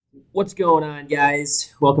What's going on,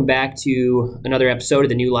 guys? Welcome back to another episode of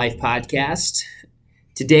the New Life Podcast.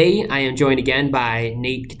 Today, I am joined again by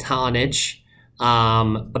Nate Katalinich.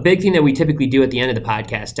 A big thing that we typically do at the end of the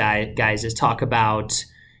podcast, guys, is talk about,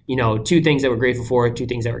 two things that we're grateful for, two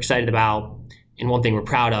things that we're excited about, and one thing we're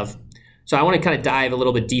proud of. So I want to kind of dive a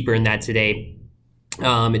little bit deeper in that today.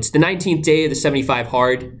 It's the 19th day of the 75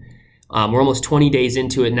 Hard. We're almost 20 days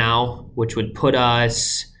into it now, which would put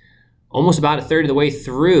us almost about a third of the way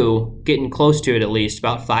through, getting close to it at least,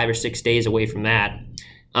 about 5 or 6 days away from that.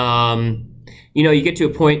 You get to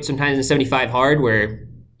a point sometimes in 75 Hard where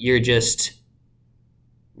you're just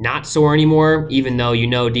not sore anymore, even though you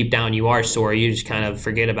know deep down you are sore. You just kind of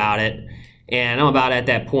forget about it. And I'm about at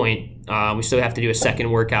that point. We still have to do a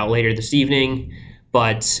second workout later this evening.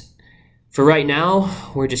 But for right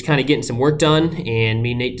now, we're just kind of getting some work done. And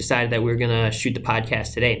me and Nate decided that we were going to shoot the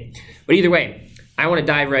podcast today. But either way, I want to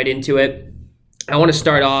dive right into it. I want to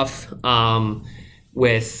start off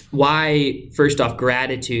with why, first off,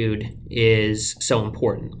 gratitude is so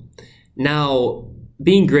important. Now,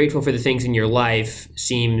 being grateful for the things in your life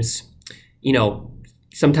seems,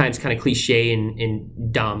 sometimes kind of cliche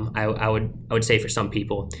and dumb, I would say for some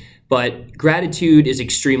people. But gratitude is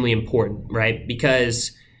extremely important, right?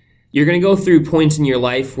 Because you're going to go through points in your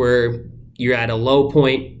life where you're at a low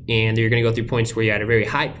point, and you're going to go through points where you're at a very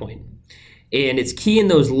high point. And it's key in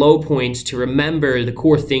those low points to remember the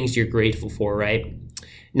core things you're grateful for, right?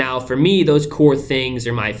 Now, for me, those core things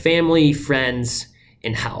are my family, friends,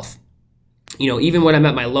 and health. Even when I'm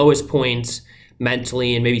at my lowest points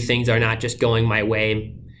mentally and maybe things are not just going my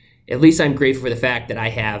way, at least I'm grateful for the fact that I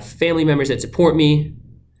have family members that support me,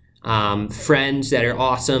 friends that are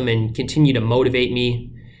awesome and continue to motivate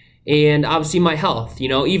me, and obviously my health.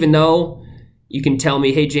 Even though you can tell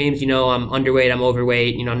me, hey, James, I'm underweight, I'm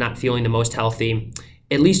overweight, I'm not feeling the most healthy.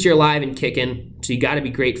 At least you're alive and kicking, so you got to be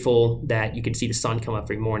grateful that you can see the sun come up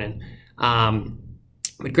every morning.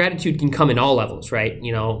 But gratitude can come in all levels, right?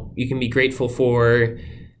 You can be grateful for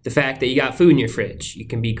the fact that you got food in your fridge. You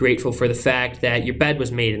can be grateful for the fact that your bed was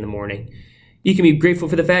made in the morning. You can be grateful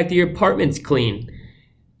for the fact that your apartment's clean.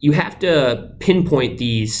 You have to pinpoint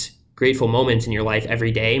these grateful moments in your life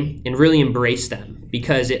every day and really embrace them,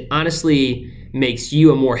 because it honestly makes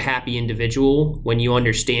you a more happy individual when you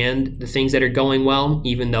understand the things that are going well,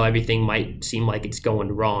 even though everything might seem like it's going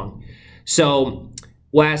wrong. So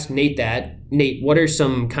we'll ask Nate that. Nate, what are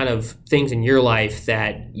some kind of things in your life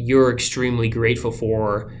that you're extremely grateful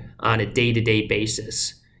for on a day-to-day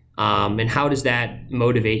basis? And how does that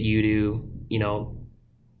motivate you to,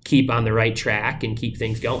 keep on the right track and keep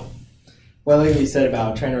things going? Well, like you said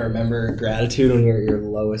about trying to remember gratitude when you're at your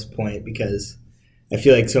lowest point, because I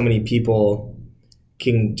feel like so many people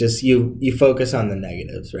can just, you focus on the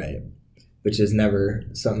negatives, right? Which is never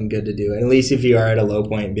something good to do. And at least if you are at a low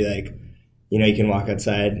point, be like, you can walk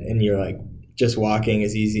outside and you're like, just walking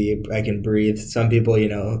is easy. I can breathe. Some people,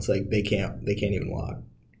 it's like they can't even walk.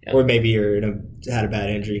 Yep. Or maybe had a bad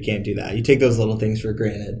injury, you can't do that. You take those little things for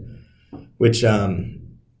granted, which can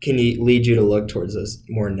lead you to look towards those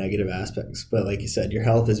more negative aspects. But like you said, your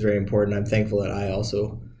health is very important. I'm thankful that I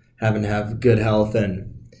also happen to have good health, and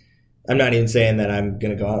I'm not even saying that I'm going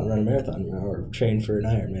to go out and run a marathon or train for an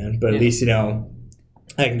Ironman, but at least,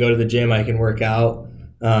 I can go to the gym, I can work out,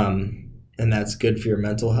 and that's good for your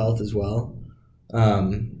mental health as well.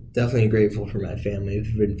 Definitely grateful for my family.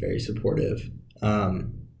 They've been very supportive.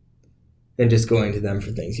 And just going to them for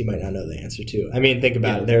things you might not know the answer to. I mean, think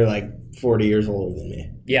about it. They're like 40 years older than me.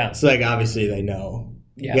 Yeah. So, obviously they know.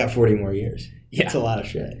 Yeah. You got 40 more years. Yeah. That's a lot of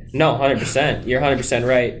shit. No, 100%. You're 100%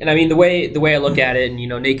 right. And I mean, the way I look at it,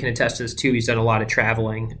 and, Nate can attest to this too, he's done a lot of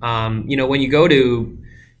traveling. When you go to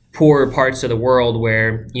poorer parts of the world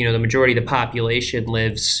where, the majority of the population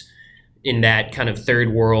lives in that kind of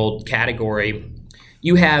third world category,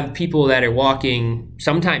 you have people that are walking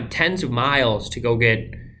sometimes tens of miles to go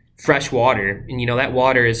get fresh water, and that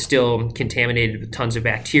water is still contaminated with tons of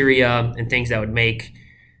bacteria and things that would make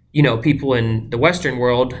people in the Western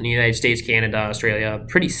world, in the United States, Canada, Australia,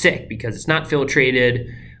 pretty sick because it's not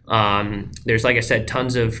filtrated. There's, like I said,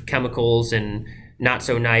 tons of chemicals and not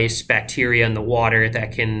so nice bacteria in the water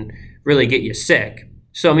that can really get you sick.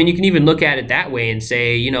 So, I mean, you can even look at it that way and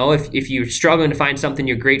say, if you're struggling to find something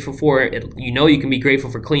you're grateful for, you can be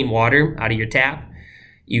grateful for clean water out of your tap.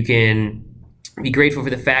 You can be grateful for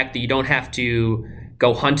the fact that you don't have to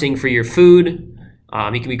go hunting for your food.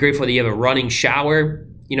 You can be grateful that you have a running shower.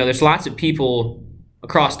 There's lots of people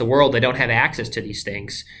across the world that don't have access to these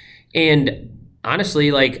things. And honestly,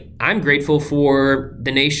 I'm grateful for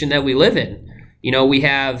the nation that we live in. We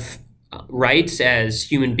have rights as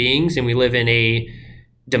human beings, and we live in a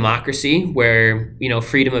democracy where,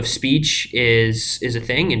 freedom of speech is a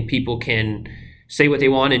thing and people can say what they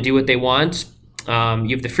want and do what they want.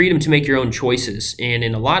 You have the freedom to make your own choices. And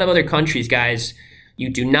in a lot of other countries, guys, you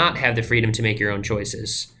do not have the freedom to make your own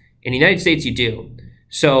choices. In the United States, you do.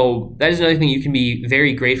 So that is another thing you can be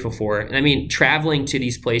very grateful for. And I mean, traveling to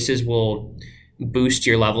these places will boost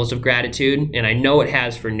your levels of gratitude. And I know it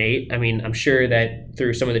has for Nate. I mean, I'm sure that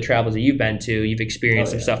through some of the travels that you've been to, you've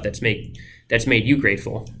experienced some stuff that's made you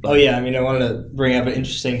grateful. But, I mean, I wanted to bring up an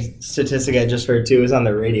interesting statistic I just heard too. It was on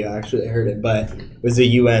the radio, actually. I heard it, but it was a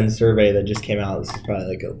UN survey that just came out. This is probably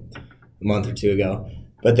like a month or two ago.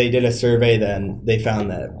 But they did a survey, then they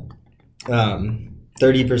found that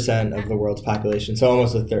 30% of the world's population, so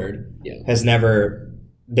almost a third, has never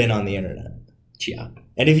been on the internet. Yeah.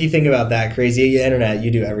 And if you think about that crazy internet,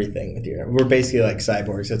 you do everything with your. We're basically like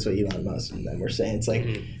cyborgs. That's what Elon Musk and them were saying. It's like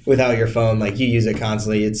without your phone, like you use it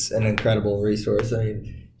constantly. It's an incredible resource. I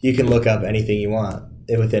mean, you can look up anything you want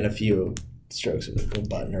within a few strokes of a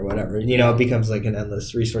button or whatever. It becomes like an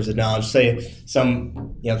endless resource of knowledge. Say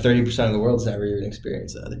some 30% of the world's never even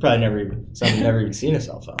experienced that. They probably never even seen a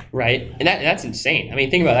cell phone. Right, and that's insane. I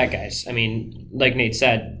mean, think about that, guys. I mean, like Nate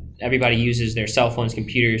said, everybody uses their cell phones,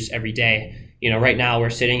 computers every day. Right now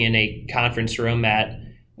we're sitting in a conference room at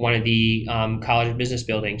one of the College of Business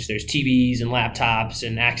buildings. There's TVs and laptops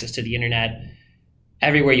and access to the internet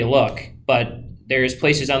everywhere you look. But there's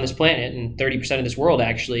places on this planet, and 30% of this world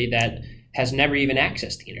actually, that has never even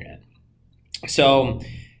accessed the internet. So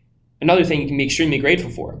another thing you can be extremely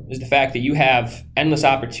grateful for is the fact that you have endless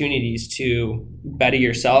opportunities to better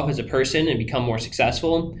yourself as a person and become more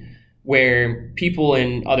successful, where people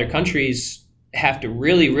in other countries have to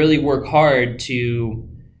really, really work hard to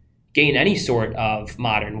gain any sort of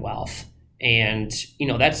modern wealth. And,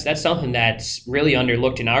 that's something that's really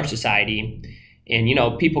underlooked in our society.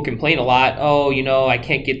 And, people complain a lot, I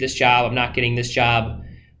can't get this job, I'm not getting this job,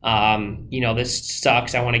 this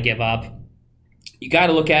sucks, I want to give up. You got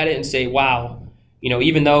to look at it and say, wow,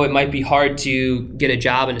 even though it might be hard to get a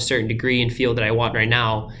job in a certain degree and field that I want right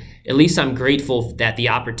now, at least I'm grateful that the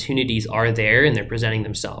opportunities are there and they're presenting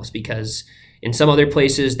themselves, because in some other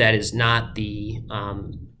places, that is not the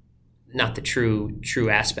true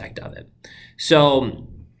aspect of it. So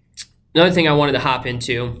another thing I wanted to hop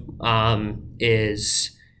into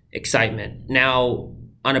is excitement. Now,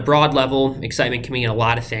 on a broad level, excitement can mean a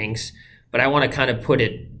lot of things, but I want to kind of put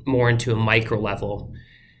it more into a micro level.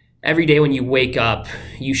 Every day when you wake up,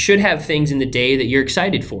 you should have things in the day that you're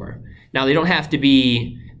excited for. Now, they don't have to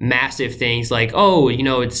be massive things like,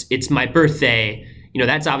 it's my birthday.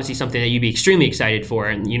 That's obviously something that you'd be extremely excited for,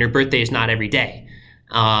 and your birthday is not every day.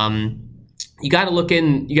 You got to look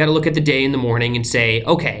at the day in the morning and say,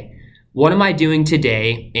 okay, what am I doing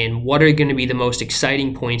today, and what are going to be the most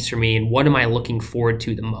exciting points for me, and what am I looking forward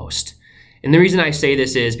to the most? And the reason I say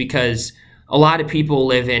this is because a lot of people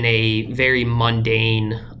live in a very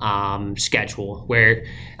mundane schedule where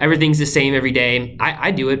everything's the same every day.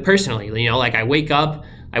 I do it personally. Like I wake up,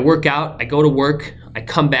 I work out, I go to work, I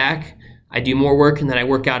come back, I do more work, and then I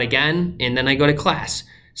work out again, and then I go to class.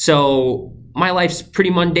 So my life's pretty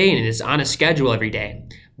mundane and it's on a schedule every day.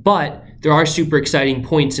 But there are super exciting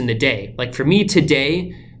points in the day. Like for me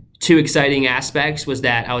today, two exciting aspects was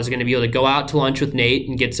that I was going to be able to go out to lunch with Nate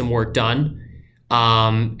and get some work done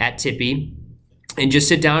at Tippy and just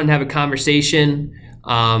sit down and have a conversation,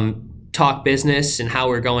 talk business and how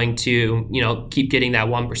we're going to, keep getting that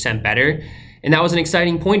 1% better. And that was an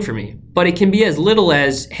exciting point for me. But it can be as little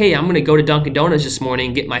as, hey, I'm going to go to Dunkin' Donuts this morning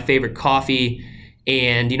and get my favorite coffee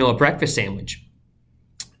and, a breakfast sandwich.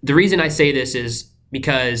 The reason I say this is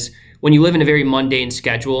because when you live in a very mundane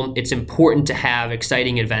schedule, it's important to have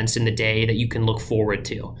exciting events in the day that you can look forward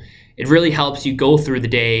to. It really helps you go through the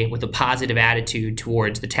day with a positive attitude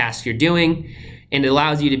towards the task you're doing, and it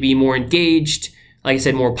allows you to be more engaged, like I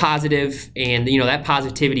said, more positive, and that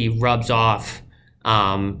positivity rubs off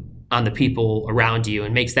on the people around you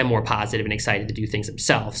and makes them more positive and excited to do things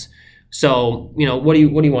themselves. So, what do you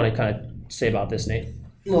want to kind of say about this, Nate?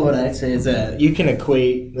 Well, what I'd say is that you can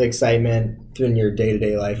equate the excitement in your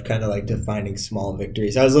day-to-day life kind of like to finding small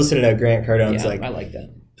victories. I was listening to Grant Cardone's I like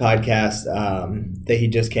that podcast that he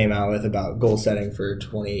just came out with about goal setting for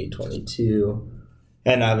 2022.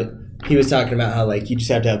 And he was talking about how you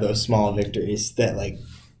just have to have those small victories that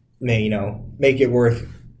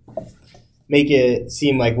make it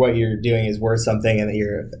seem like what you're doing is worth something and that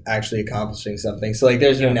you're actually accomplishing something. So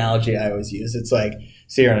there's an analogy I always use. It's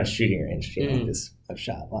so you're on a shooting range, because I've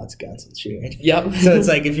shot lots of guns on the shooting range. Yep. So it's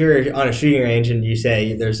if you're on a shooting range and you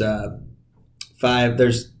say there's five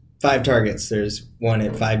targets. There's one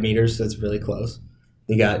at 5 meters, so it's really close.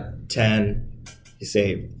 You got 10 you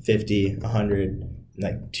say 50, 100,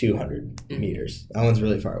 like 200 meters. That one's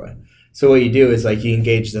really far away. So what you do is like you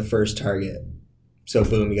engage the first target. So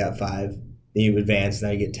boom, you got 5. Then you advance.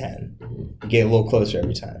 Now you get 10. You get a little closer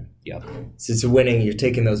every time. Yep. So it's winning. You're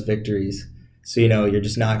taking those victories. So you're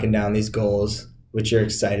just knocking down these goals, which you're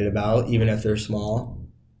excited about, even if they're small.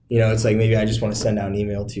 It's like maybe I just want to send out an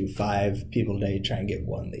email to 5 people today, try and get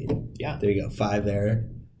 1 lead. Yeah. There you go, 5 there.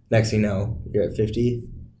 Next thing you know, you're at 50.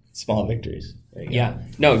 Small victories. Yeah.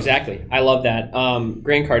 No, exactly. I love that.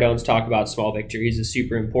 Grant Cardone's talk about small victories is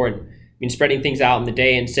super important. I mean, spreading things out in the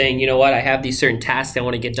day and saying, you know what, I have these certain tasks I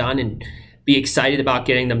want to get done, and be excited about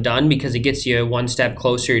getting them done because it gets you one step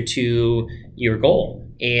closer to your goal.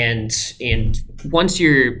 And once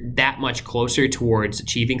you're that much closer towards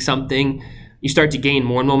achieving something, you start to gain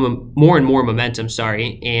more and more momentum,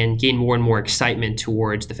 and gain more and more excitement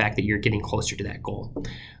towards the fact that you're getting closer to that goal.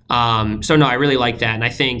 So no, I really like that. And I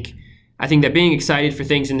think that being excited for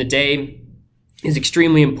things in the day is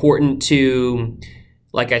extremely important to,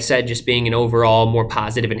 like I said, just being an overall more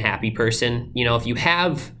positive and happy person.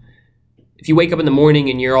 If you wake up in the morning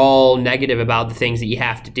and you're all negative about the things that you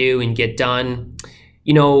have to do and get done,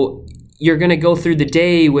 you're going to go through the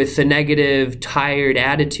day with a negative, tired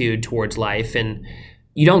attitude towards life, and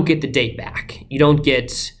you don't get the date back. You don't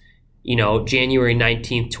get, January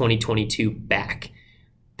 19th, 2022 back.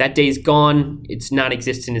 That day's gone. It's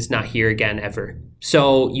non-existent. It's not here again ever.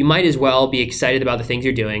 So you might as well be excited about the things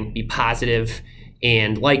you're doing, be positive,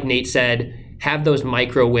 and like Nate said, have those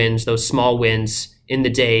micro wins, those small wins in the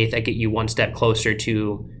day that get you one step closer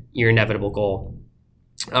to your inevitable goal.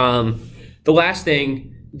 The last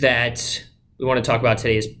thing that we want to talk about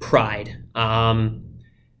today is pride. I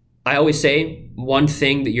always say one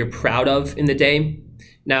thing that you're proud of in the day.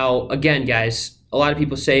 Now, again, guys, a lot of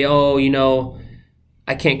people say,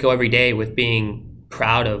 I can't go every day with being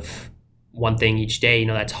proud of one thing each day.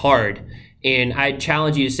 That's hard. And I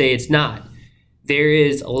challenge you to say it's not. There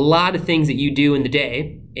is a lot of things that you do in the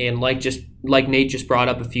day, and like Nate just brought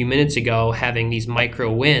up a few minutes ago, having these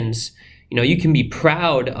micro wins, you can be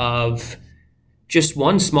proud of just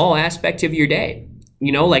one small aspect of your day.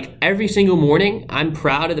 Like every single morning, I'm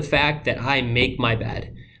proud of the fact that I make my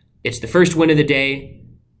bed. It's the first win of the day.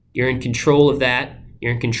 You're in control of that.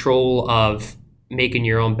 You're in control of making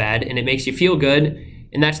your own bed, and it makes you feel good,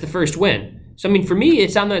 and that's the first win. So, for me,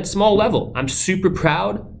 it's on that small level. I'm super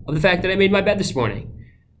proud of the fact that I made my bed this morning.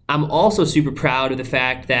 I'm also super proud of the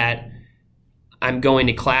fact that I'm going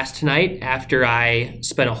to class tonight after I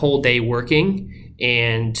spent a whole day working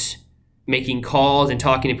and making calls and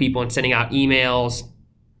talking to people and sending out emails.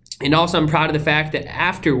 And also I'm proud of the fact that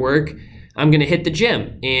after work, I'm going to hit the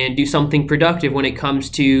gym and do something productive when it comes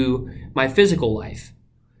to my physical life.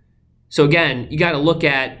 So again, you got to look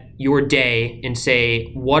at your day and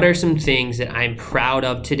say, what are some things that I'm proud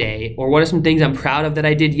of today? Or what are some things I'm proud of that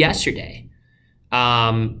I did yesterday?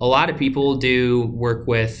 A lot of people do work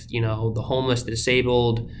with, the homeless, the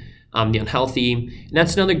disabled, the unhealthy. And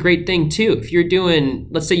that's another great thing too. If you're doing,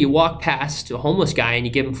 let's say you walk past a homeless guy and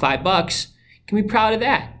you give him $5, you can be proud of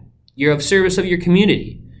that. You're of service of your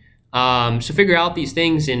community. So figure out these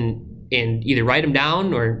things and either write them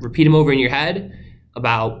down or repeat them over in your head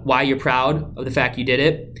about why you're proud of the fact you did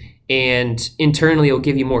it. And internally, it'll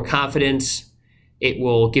give you more confidence. It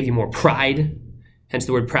will give you more pride, hence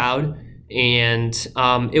the word proud. And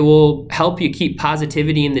it will help you keep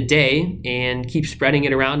positivity in the day and keep spreading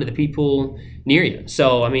it around to the people near you.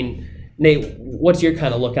 So, Nate, what's your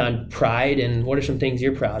kind of look on pride, and what are some things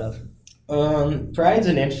you're proud of? Pride's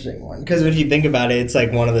an interesting one, because if you think about it, it's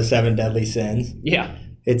like one of the 7 deadly sins. Yeah.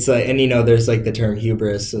 It's like, and there's like the term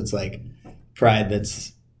hubris. So it's like pride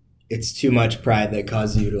it's too much pride that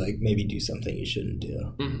causes you to like maybe do something you shouldn't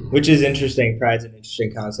do, which is interesting. Pride's an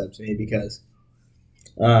interesting concept to me because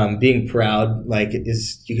being proud,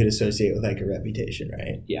 you could associate with like a reputation,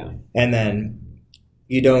 right? Yeah. And then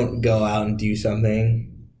you don't go out and do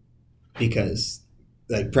something because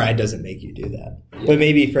like pride doesn't make you do that. Yeah. But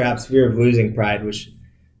maybe perhaps fear of losing pride, which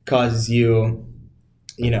causes you,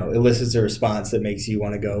 elicits a response that makes you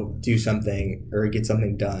want to go do something or get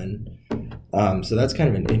something done. So that's kind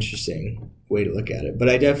of an interesting way to look at it. But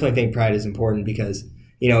I definitely think pride is important because,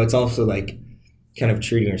 it's also like kind of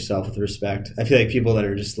treating yourself with respect. I feel like people that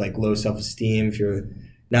are just like low self-esteem, if you're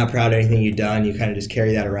not proud of anything you've done, you kind of just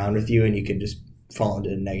carry that around with you and you can just fall into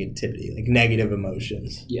negativity, like negative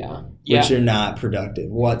emotions. Yeah. Which are not productive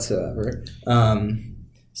whatsoever.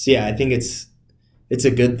 So yeah, I think it's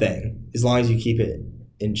a good thing as long as you keep it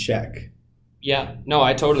in check. Yeah, no,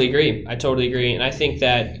 I totally agree. And I think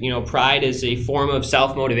that, pride is a form of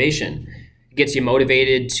self-motivation. It gets you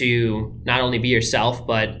motivated to not only be yourself,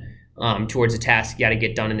 but towards a task you got to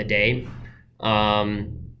get done in the day.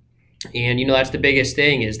 And, that's the biggest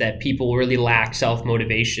thing, is that people really lack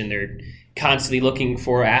self-motivation. They're constantly looking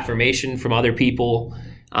for affirmation from other people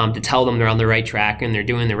to tell them they're on the right track and they're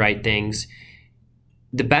doing the right things.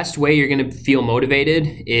 The best way you're going to feel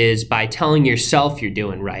motivated is by telling yourself you're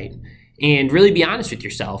doing right, and really be honest with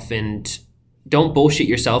yourself, and don't bullshit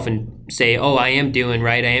yourself and say, oh, I am doing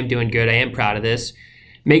right, I am doing good, I am proud of this.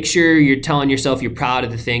 Make sure you're telling yourself you're proud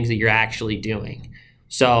of the things that you're actually doing.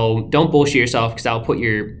 So don't bullshit yourself, because that'll put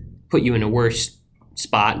you in a worse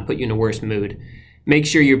spot and put you in a worse mood. Make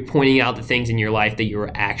sure you're pointing out the things in your life that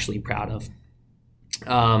you're actually proud of.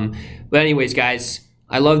 But anyways, guys,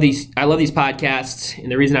 I love these podcasts,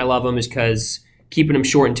 and the reason I love them is because keeping them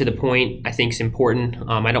short and to the point, I think, is important.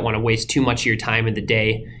 I don't want to waste too much of your time in the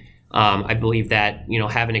day. I believe that,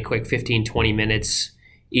 having a quick 15, 20 minutes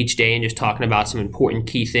each day and just talking about some important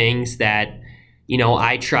key things that,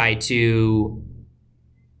 I try to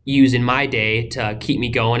use in my day to keep me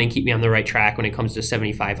going and keep me on the right track when it comes to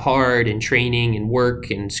 75 hard and training and work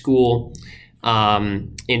and school.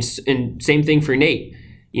 And same thing for Nate.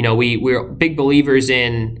 We're big believers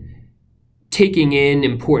in taking in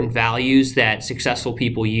important values that successful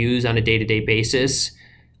people use on a day-to-day basis,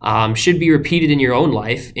 should be repeated in your own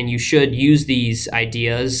life, and you should use these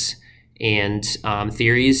ideas and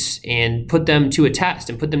theories and put them to a test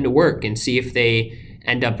and put them to work and see if they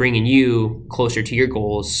end up bringing you closer to your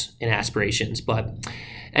goals and aspirations. But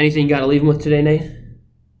anything you got to leave them with today, Nate?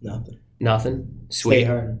 Nothing. Sweet.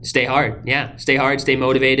 Stay hard. Yeah. Stay hard. Stay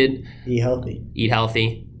motivated. Eat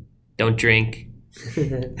healthy. Don't drink.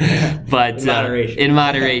 But in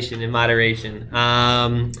moderation.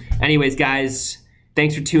 Anyways, guys,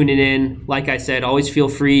 thanks for tuning in. Like I said, always feel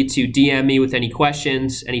free to DM me with any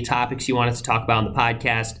questions, any topics you want us to talk about on the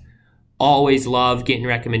podcast. Always love getting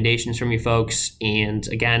recommendations from you folks. And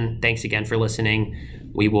again, thanks again for listening.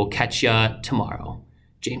 We will catch you tomorrow.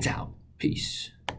 James out. Peace.